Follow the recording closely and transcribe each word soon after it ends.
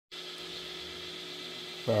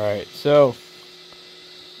Alright, so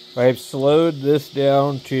I've slowed this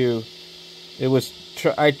down to,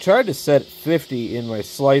 I tried to set 50 in my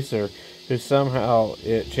slicer, but somehow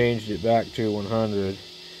it changed it back to 100.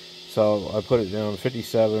 So I put it down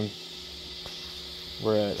 57.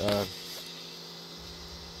 We're at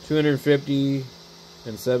 250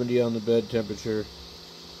 and 70 on the bed temperature.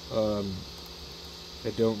 I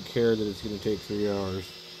don't care that it's going to take 3 hours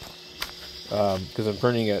because I'm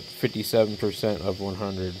printing at 57% of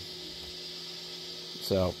 100.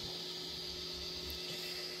 So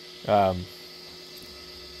I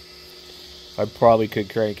probably could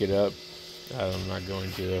crank it up. I'm not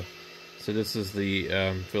going to. So this is the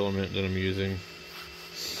filament that I'm using.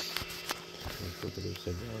 Flip it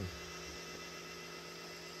upside down.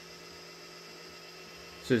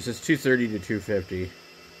 So this is 230 to 250,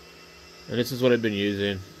 and this is what I've been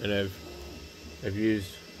using, and I've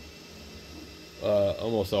used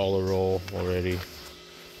almost all the roll already.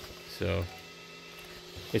 So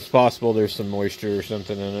it's possible there's some moisture or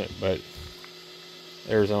something in it, but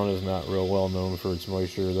Arizona is not real well known for its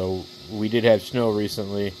moisture, though we did have snow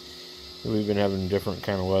recently. We've been having different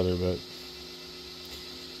kind of weather, but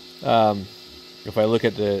if I look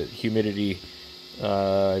at the humidity,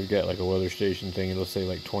 I've got like a weather station thing, it'll say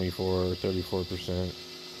like 24 or 34%,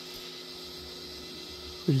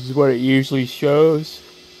 which is what it usually shows.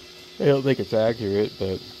 I don't think it's accurate,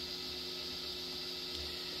 but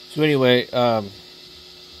so anyway,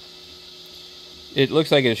 it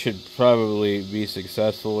looks like it should probably be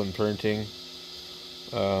successful in printing,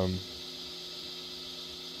 but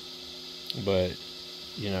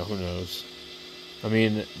you know, who knows. I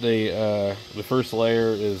mean, the first layer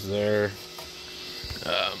is there.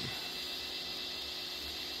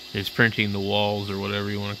 It's printing the walls, or whatever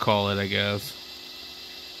you want to call it, I guess.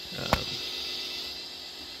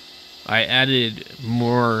 I added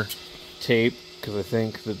more tape because I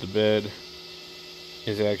think that the bed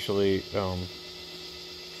is actually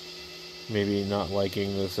maybe not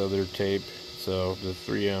liking this other tape, so the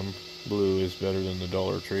 3M blue is better than the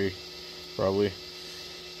Dollar Tree, probably.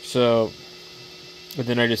 So, but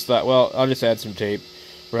then I just thought, well, I'll just add some tape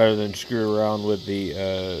rather than screw around with the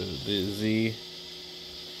Z.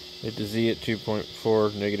 Hit the Z at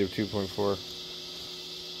 2.4, negative 2.4.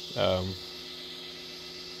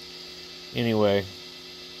 Anyway,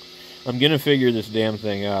 I'm gonna figure this damn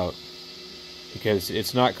thing out because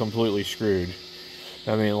it's not completely screwed.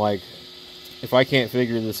 I mean, like, if I can't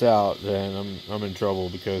figure this out, then I'm in trouble,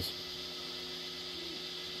 because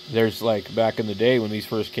there's, like, back in the day when these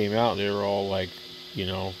first came out, they were all like, you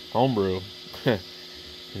know, homebrew. And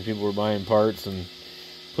people were buying parts and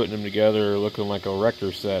putting them together looking like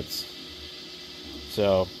erector sets.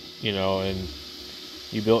 So, you know, and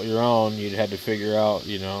you built your own, you'd had to figure out,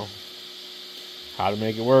 you know, how to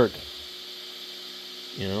make it work.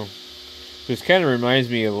 You know, this kind of reminds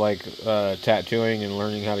me of like tattooing and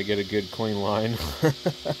learning how to get a good clean line.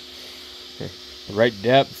 The right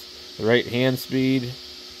depth, the right hand speed,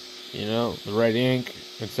 you know, the right ink,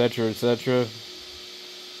 etc., etc.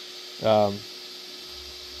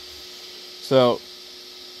 So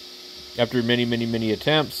after many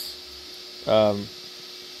attempts,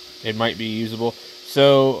 it might be usable.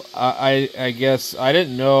 So I guess I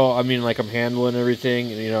didn't know. I mean, like, I'm handling everything,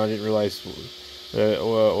 you know. I didn't realize the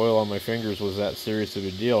oil on my fingers was that serious of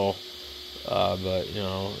a deal. But you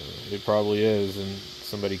know, it probably is. And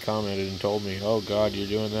somebody commented and told me, "Oh God, you're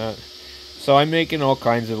doing that." So I'm making all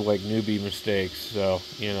kinds of like newbie mistakes. So,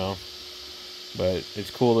 you know, but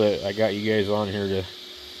it's cool that I got you guys on here to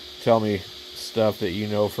tell me stuff that you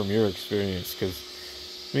know from your experience, because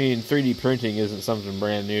I mean, 3D printing isn't something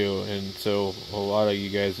brand new, and so a lot of you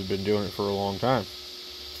guys have been doing it for a long time.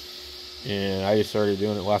 And I just started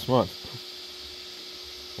doing it last month.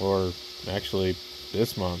 Or actually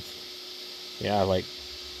this month. Yeah, like,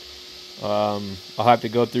 I'll have to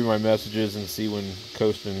go through my messages and see when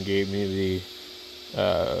Coastin gave me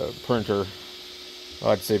the printer.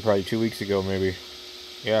 I'd say probably 2 weeks ago, maybe.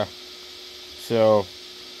 Yeah. So,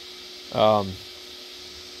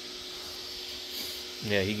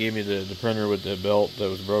 yeah, he gave me the printer with the belt that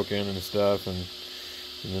was broken and stuff, and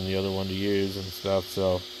then the other one to use and stuff.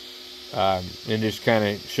 So, and just kind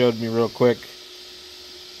of showed me real quick,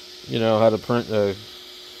 you know, how to print a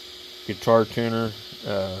guitar tuner,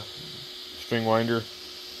 string winder,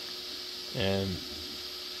 and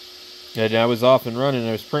I was off and running.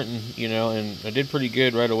 I was printing, you know, and I did pretty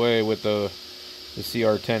good right away with the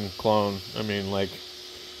CR10 clone. I mean, like,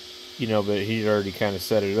 you know, but he'd already kind of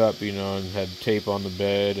set it up, you know, and had tape on the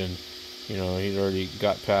bed, and, you know, he'd already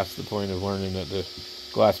got past the point of learning that the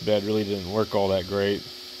glass bed really didn't work all that great.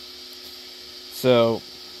 So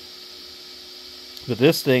But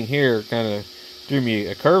this thing here kind of threw me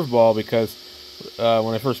a curveball because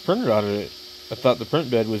when I first printed on it, I thought the print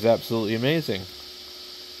bed was absolutely amazing.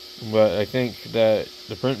 But I think that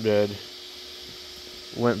the print bed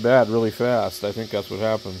went bad really fast. I think that's what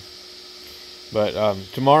happened. But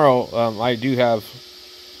tomorrow I do have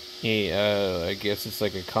a, I guess it's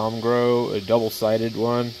like a Comgrow, a double-sided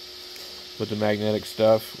one with the magnetic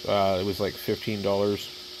stuff. It was like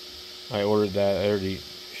 $15. I ordered that. I already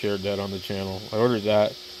shared that on the channel. I ordered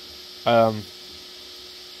that.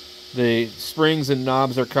 The springs and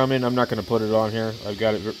knobs are coming. I'm not going to put it on here. I've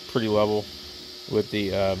got it pretty level with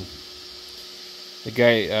the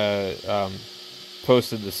guy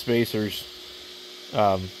posted the spacers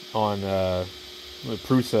on the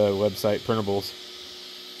Prusa website, printables.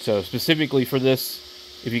 So specifically for this,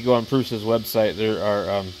 if you go on Prusa's website, there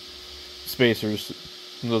are spacers.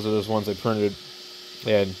 And those are those ones I printed,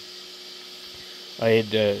 and I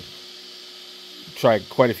had tried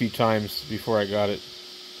quite a few times before I got it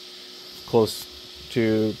close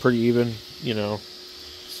to pretty even, you know.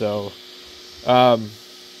 So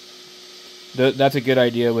that's a good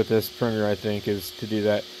idea with this printer, I think, is to do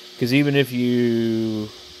that. Because even if you,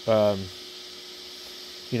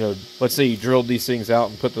 you know, let's say you drilled these things out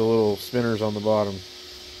and put the little spinners on the bottom,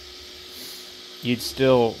 you'd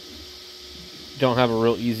still don't have a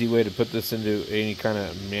real easy way to put this into any kind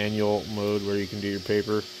of manual mode where you can do your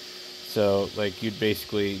paper. So, like, you'd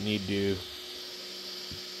basically need to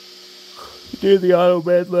do the auto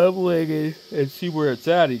bed leveling and see where it's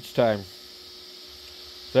at each time.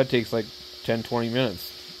 That takes like 10-20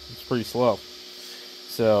 minutes. It's pretty slow.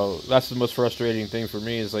 So that's the most frustrating thing for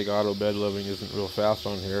me, is like auto bed leveling isn't real fast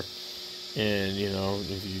on here. And you know,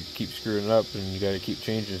 if you keep screwing it up, and you got to keep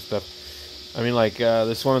changing stuff. I mean, like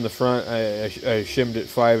this one in the front, I shimmed it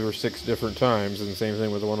 5 or 6 different times, and the same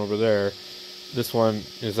thing with the one over there. This one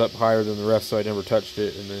is up higher than the rest, so I never touched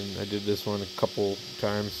it. And then I did this one a couple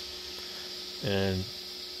times. And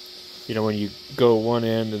you know, when you go one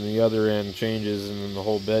end and the other end changes, and then the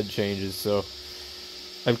whole bed changes. So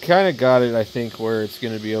I've kind of got it, I think, where it's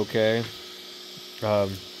going to be okay.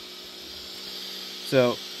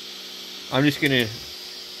 So I'm just going to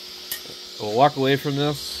walk away from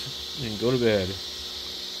this and go to bed.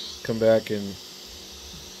 Come back in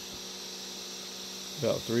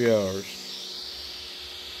about 3 hours.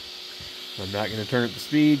 I'm not going to turn it to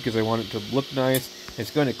speed because I want it to look nice. It's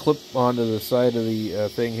going to clip onto the side of the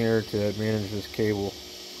thing here to manage this cable.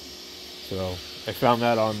 So I found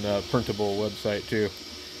that on the Printable website too.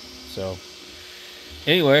 So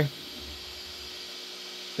anyway,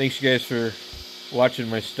 thanks you guys for watching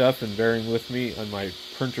my stuff and bearing with me on my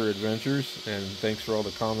printer adventures, and thanks for all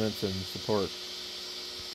the comments and support.